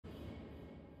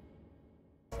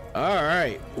All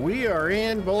right, we are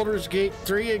in Baldur's Gate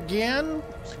 3 again.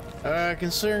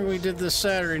 Considering we did this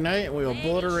Saturday night and we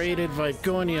obliterated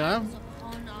Viconia,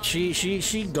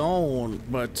 she gone,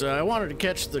 but I wanted to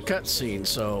catch the cutscene,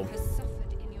 so.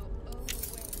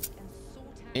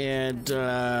 And,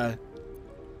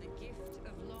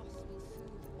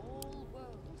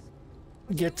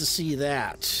 get to see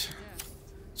that.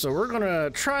 So we're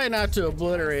gonna try not to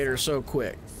obliterate her so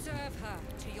quick. Serve her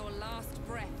to your last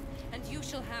breath, and you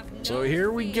shall have no So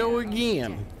here we go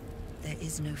again. There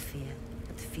is no fear,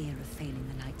 but the fear of failing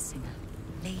the Night Singer.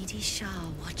 Lady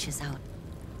Shah watches out.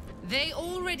 They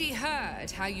already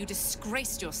heard how you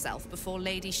disgraced yourself before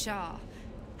Lady Shah,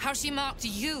 how she marked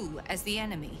you as the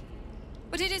enemy.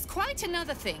 But it is quite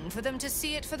another thing for them to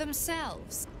see it for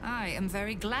themselves. I am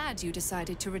very glad you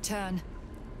decided to return.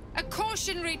 A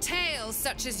cautionary tale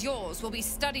such as yours will be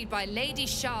studied by Lady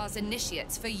Shah's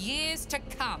initiates for years to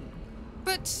come.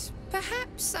 But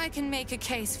perhaps I can make a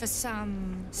case for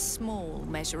some small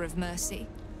measure of mercy.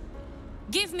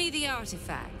 Give me the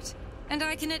artifact, and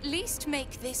I can at least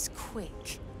make this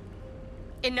quick.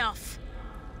 Enough.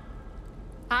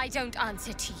 I don't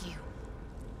answer to you.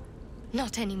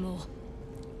 Not anymore.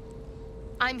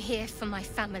 I'm here for my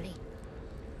family.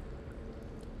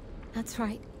 That's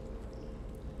right.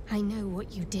 I know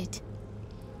what you did.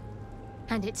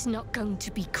 And it's not going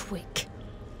to be quick.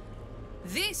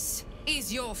 This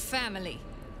is your family.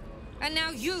 And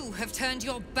now you have turned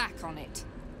your back on it.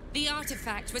 The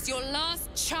artifact was your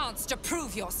last chance to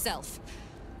prove yourself.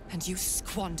 And you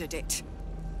squandered it.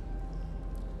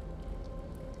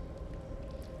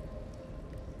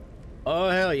 Oh,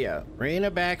 hell yeah. Reyna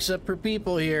backs up her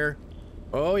people here.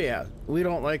 Oh, yeah. We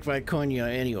don't like Viconia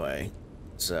anyway.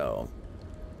 So.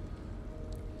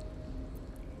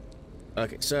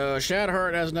 Okay, so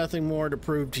Shadowheart has nothing more to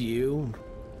prove to you.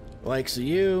 Likes of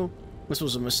you. This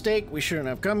was a mistake. We shouldn't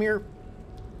have come here.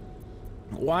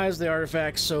 Why is the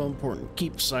artifact so important?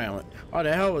 Keep silent. Oh,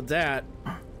 to hell with that.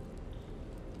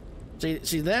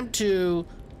 See, them two,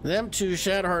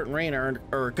 Shadowheart and Reyna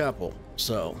are a couple.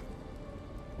 So,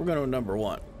 we're going to number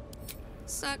one.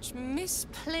 Such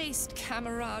misplaced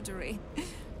camaraderie.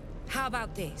 How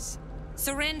about this?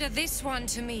 Surrender this one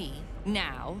to me,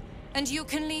 now, and you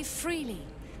can leave freely,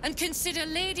 and consider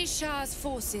Lady Shah's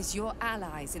forces your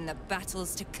allies in the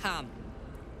battles to come.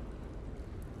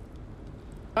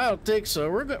 I don't think so.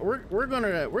 We're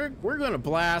gonna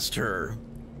blast her.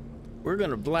 We're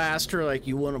gonna blast her like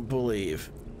you wouldn't believe.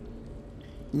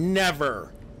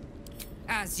 Never.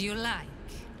 As you like.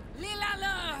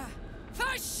 Lilala!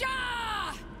 For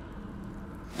Shah!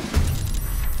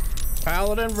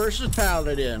 Paladin versus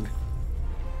Paladin.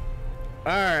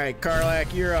 Alright,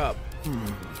 Karlach, you're up.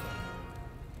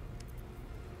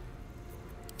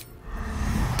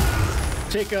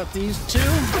 Take out these two.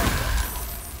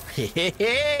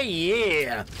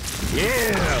 Yeah!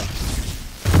 Yeah!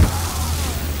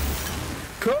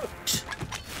 Cooked!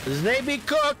 They be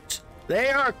cooked! They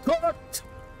are cooked!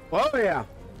 Oh yeah!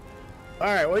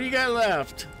 Alright, what do you got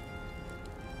left?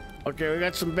 Okay, we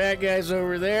got some bad guys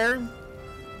over there. Down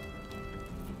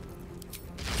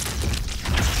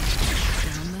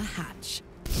the hatch.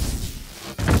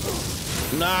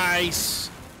 Nice!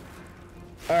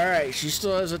 Alright, she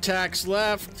still has attacks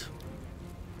left.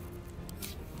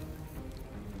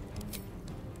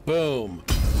 Boom.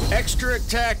 Extra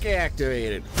attack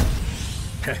activated.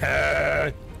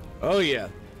 Oh yeah.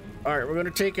 Alright, we're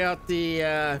gonna take out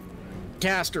the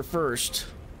caster first.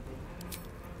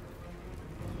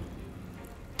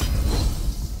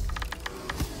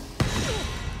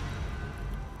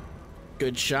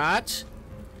 Good shot.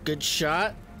 Good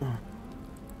shot.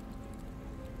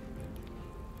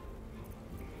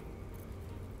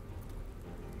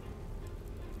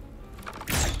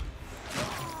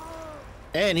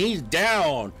 And he's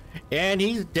down. And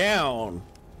he's down.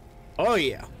 Oh,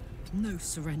 yeah. No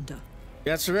surrender.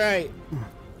 That's right.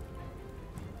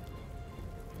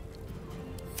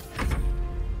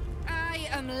 I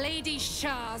am Lady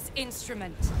Shah's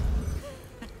instrument.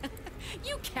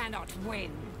 You cannot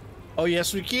win. Oh,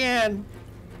 yes, we can.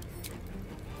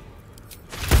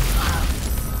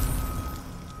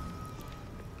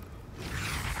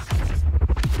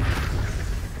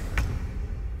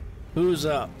 Who's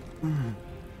up?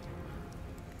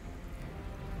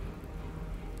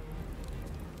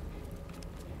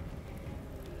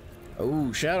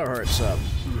 Oh, Shadowheart's up.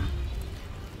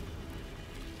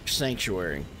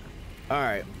 Sanctuary. All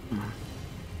right.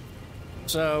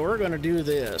 So we're gonna do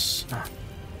this.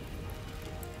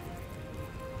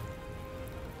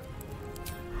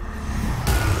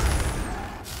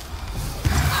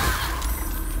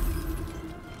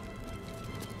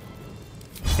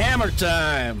 Hammer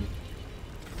time.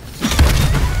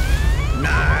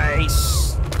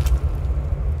 Nice.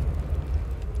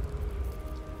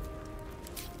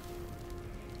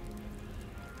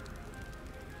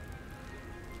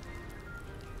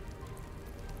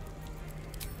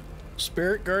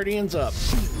 Spirit Guardians up.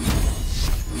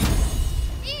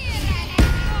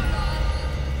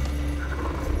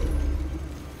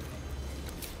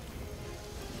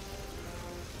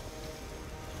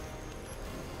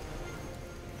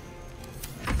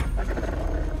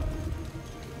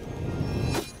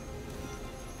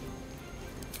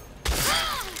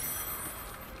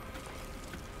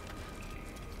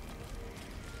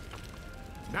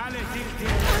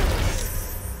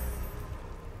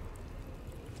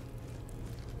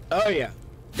 Oh yeah,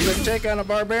 you gonna take on a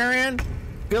barbarian?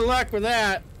 Good luck with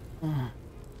that.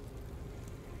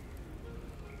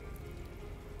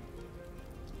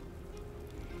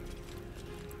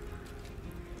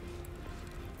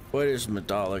 What is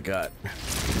Medalla got?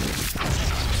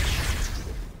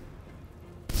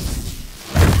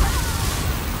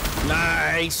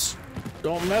 Nice.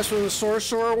 Don't mess with a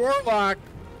sorcerer or warlock.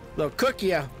 They'll cook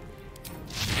ya.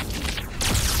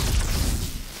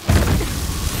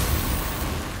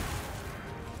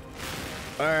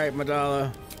 All right,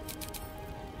 Medalla.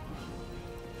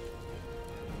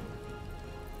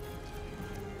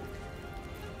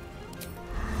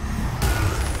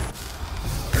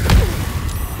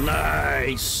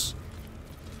 Nice.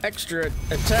 Extra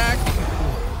attack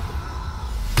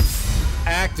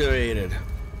activated.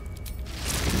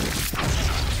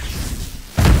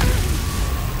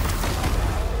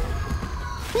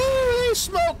 Woo, he's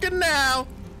smoking now.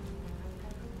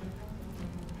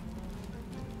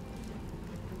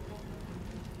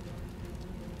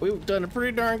 We've done a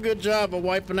pretty darn good job of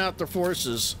wiping out their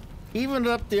forces. Evened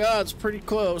up the odds pretty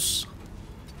close.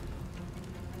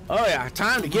 Oh yeah,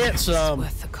 time to get some.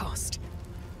 Worth the cost.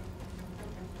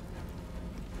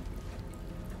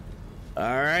 All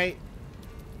right.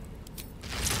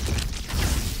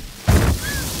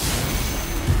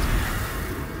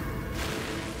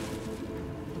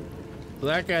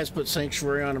 Well, that guy's put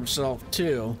sanctuary on himself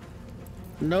too.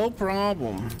 No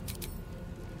problem.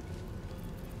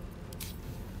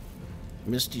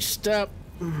 Misty Step.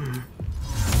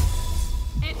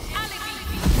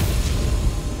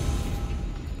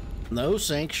 No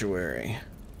sanctuary.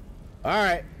 All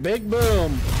right, big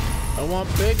boom. I want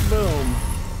big boom.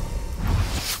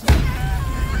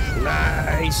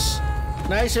 Nice.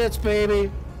 Nice hits,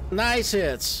 baby. Nice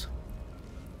hits.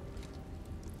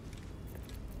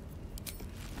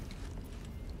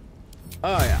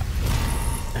 Oh yeah.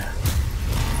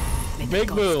 Big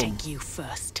boom. Take you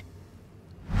first.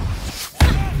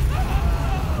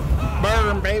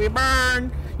 Burn, baby,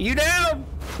 burn. You down?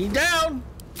 You down?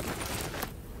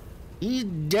 He's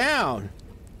down.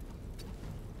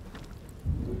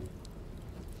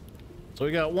 So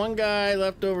we got one guy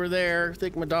left over there. I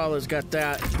think Medalla's got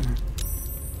that.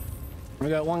 We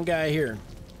got one guy here.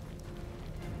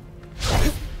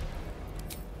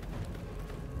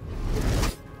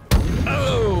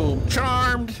 Oh,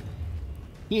 charmed.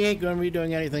 He ain't gonna be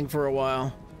doing anything for a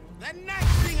while. The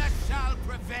next singer shall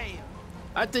prevail.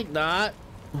 I think not.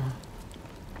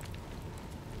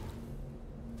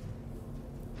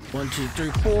 1, 2,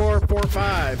 3, 4, 4,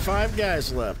 5. 5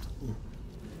 guys left.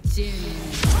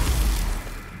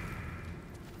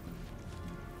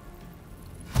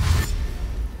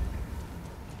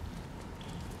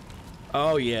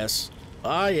 Oh yes.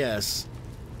 Ah yes.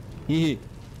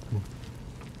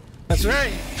 That's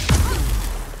right.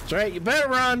 That's right. You better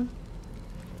run.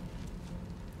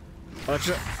 Watch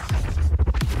out.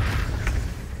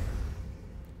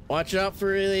 Watch out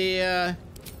for the,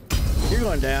 you're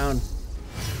going down.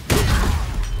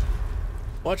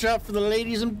 Watch out for the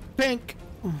ladies in pink.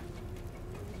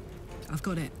 I've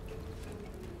got it.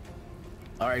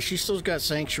 All right, she still's got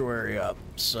sanctuary up,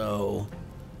 so...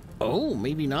 Oh,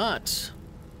 maybe not.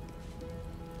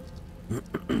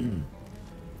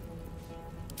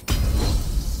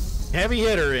 Heavy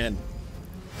hitter in.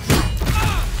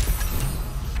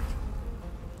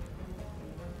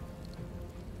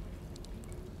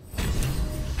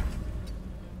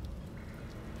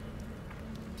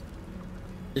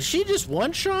 Is she just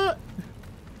one shot?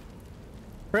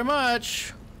 Pretty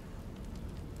much.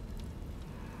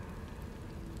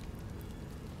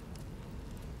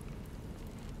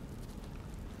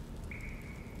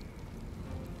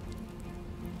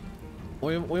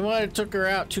 We might have took her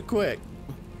out too quick.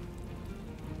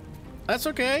 That's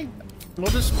okay.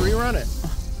 We'll just rerun it.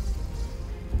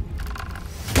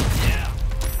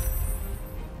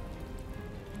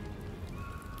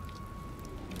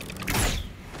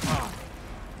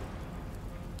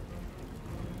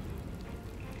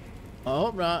 I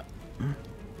hope not.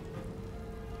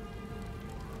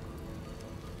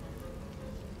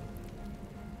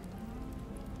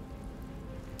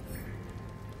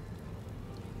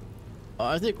 Oh,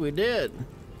 I think we did.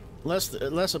 Unless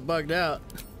it bugged out.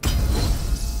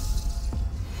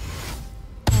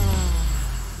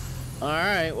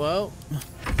 Alright, well.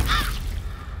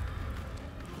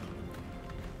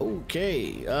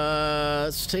 Okay,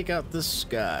 let's take out this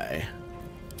guy.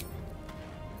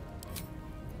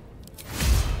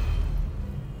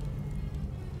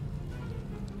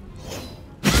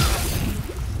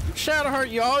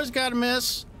 Shadowheart, you always gotta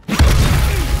miss.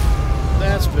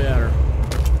 That's better.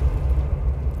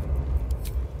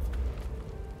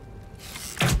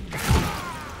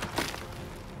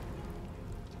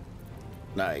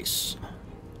 Nice.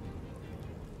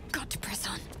 Got to press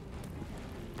on.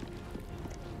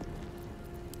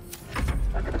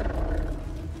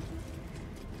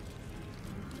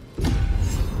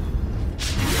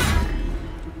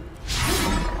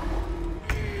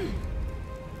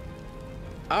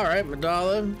 All right,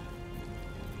 Madala.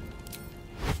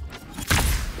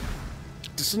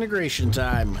 Disintegration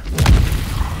time.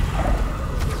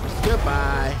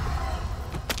 Goodbye.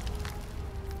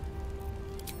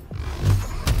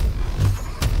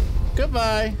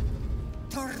 Goodbye.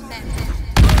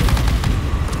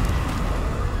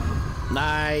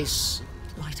 Nice.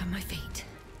 Light on my feet.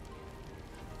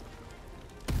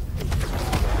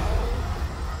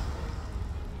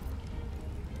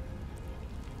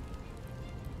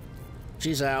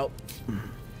 She's out.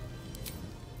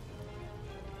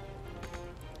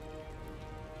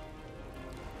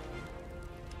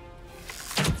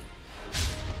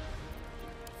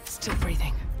 Still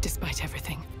breathing, despite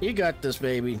everything. You got this,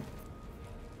 baby.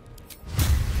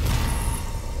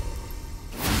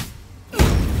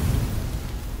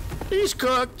 He's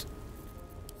cooked.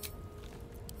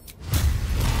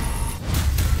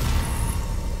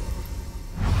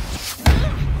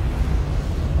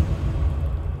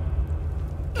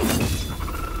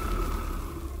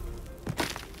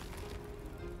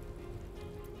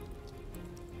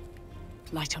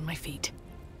 Light on my feet.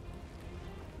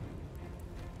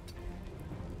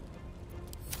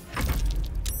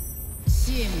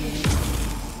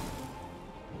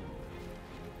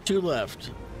 Two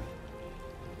left.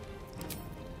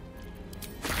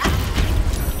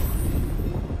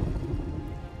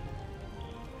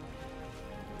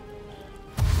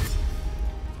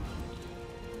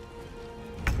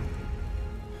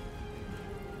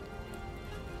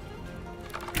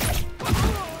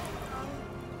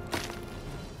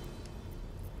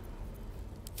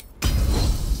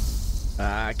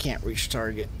 I can't reach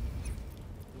target.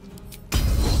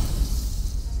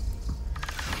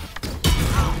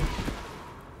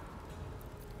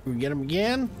 We get him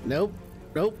again? Nope.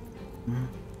 Nope.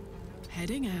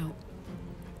 Heading out.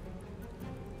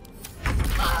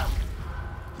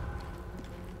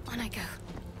 On I go.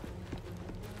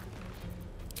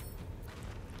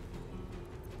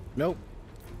 Nope.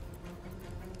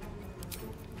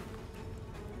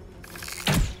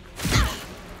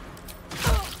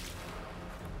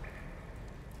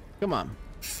 Come on.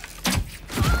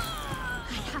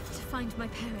 I have to find my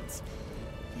parents.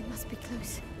 They must be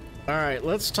close. All right,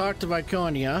 let's talk to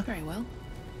Viconia. Very well.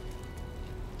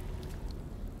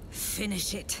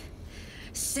 Finish it.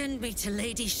 Send me to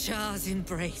Lady Shah's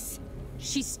embrace.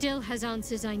 She still has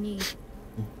answers I need.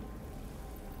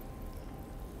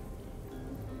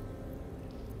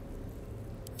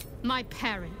 My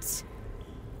parents.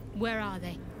 Where are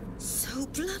they? So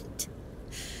blunt.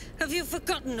 Have you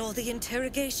forgotten all the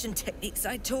interrogation techniques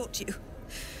I taught you?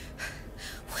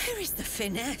 Where is the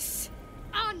finesse?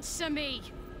 Answer me!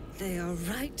 They are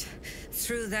right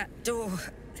through that door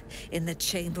in the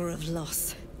Chamber of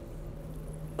Loss,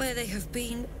 where they have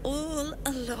been all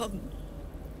along.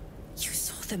 You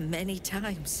saw them many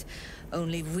times,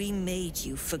 only we made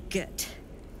you forget.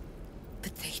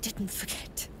 But they didn't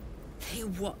forget. They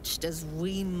watched as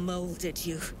we molded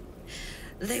you.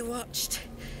 They watched.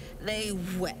 They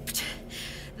wept.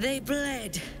 They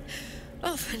bled.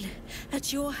 Often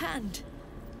at your hand.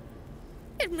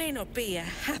 It may not be a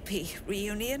happy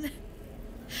reunion,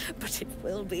 but it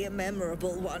will be a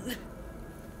memorable one.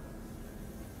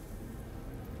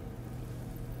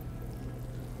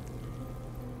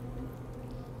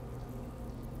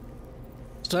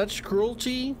 Such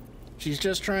cruelty? She's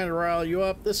just trying to rile you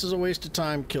up. This is a waste of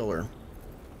time, killer.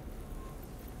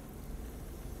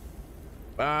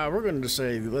 We're going to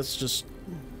say, let's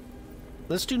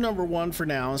do number one for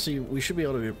now and see. We should be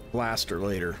able to blast her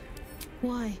later.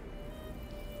 Why?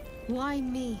 Why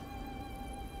me?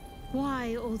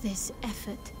 Why all this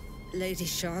effort? Lady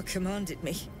Shah commanded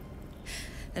me.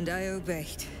 and I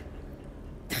obeyed.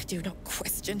 I do not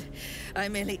question. I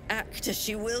merely act as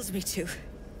she wills me to.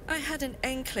 I had an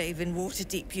enclave in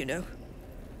Waterdeep, you know.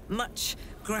 Much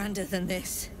grander than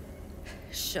this.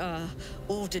 Shah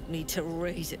ordered me to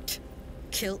raise it.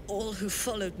 Kill all who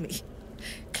followed me.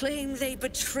 Claim they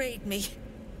betrayed me.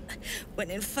 When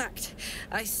in fact,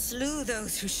 I slew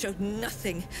those who showed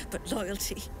nothing but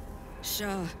loyalty.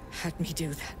 Shah had me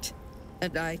do that.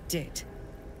 And I did.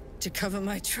 To cover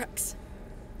my tracks.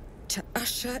 To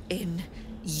usher in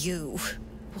you.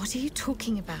 What are you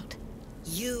talking about?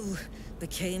 You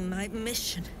became my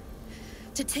mission.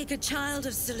 To take a child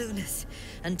of Selûne's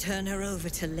and turn her over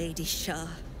to Lady Shah.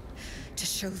 To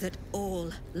show that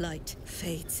all light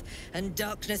fades and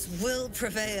darkness will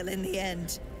prevail in the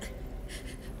end.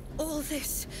 All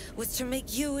this was to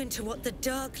make you into what the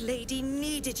Dark Lady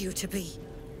needed you to be.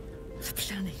 The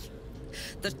planning,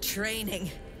 the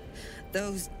training,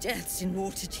 those deaths in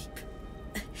Waterdeep.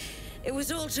 It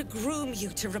was all to groom you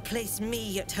to replace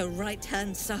me at her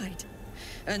right-hand side.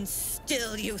 And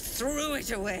still you threw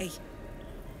it away.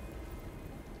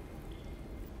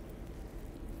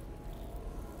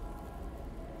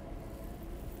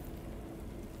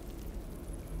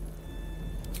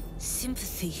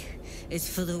 Sympathy is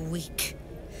for the weak.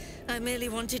 I merely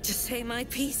wanted to say my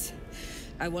piece.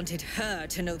 I wanted her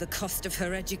to know the cost of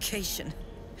her education.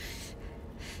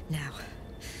 Now,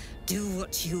 do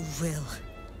what you will.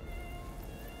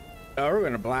 Oh, we're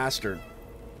gonna blast her.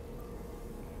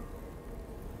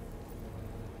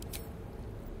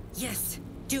 Yes,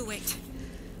 do it.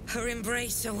 Her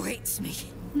embrace awaits me.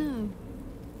 No,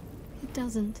 it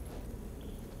doesn't.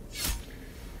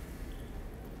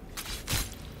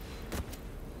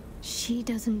 She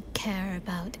doesn't care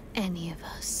about any of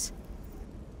us.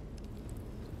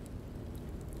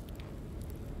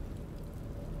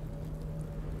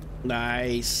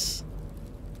 Nice.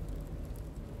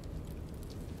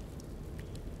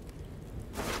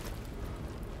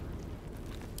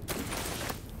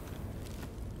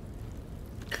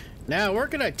 Now, where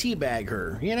can I teabag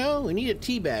her? You know, we need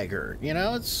to teabag her. You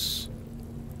know, it's...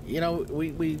 You know,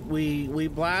 we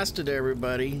blasted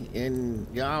everybody, and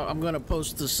yeah, I'm gonna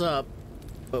post this up,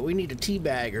 but we need to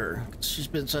teabag her. She's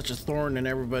been such a thorn in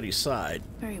everybody's side.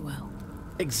 Very well.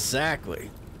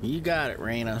 Exactly. You got it,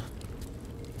 Raina.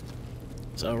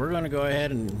 So we're gonna go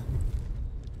ahead and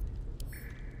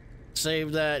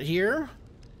save that here.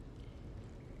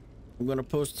 I'm gonna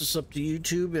post this up to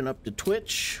YouTube and up to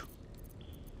Twitch.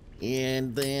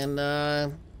 And then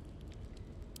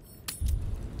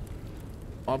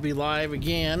I'll be live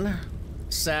again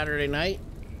Saturday night,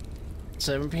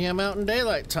 7 p.m. Mountain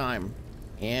Daylight Time.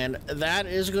 And that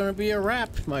is going to be a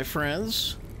wrap, my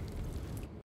friends.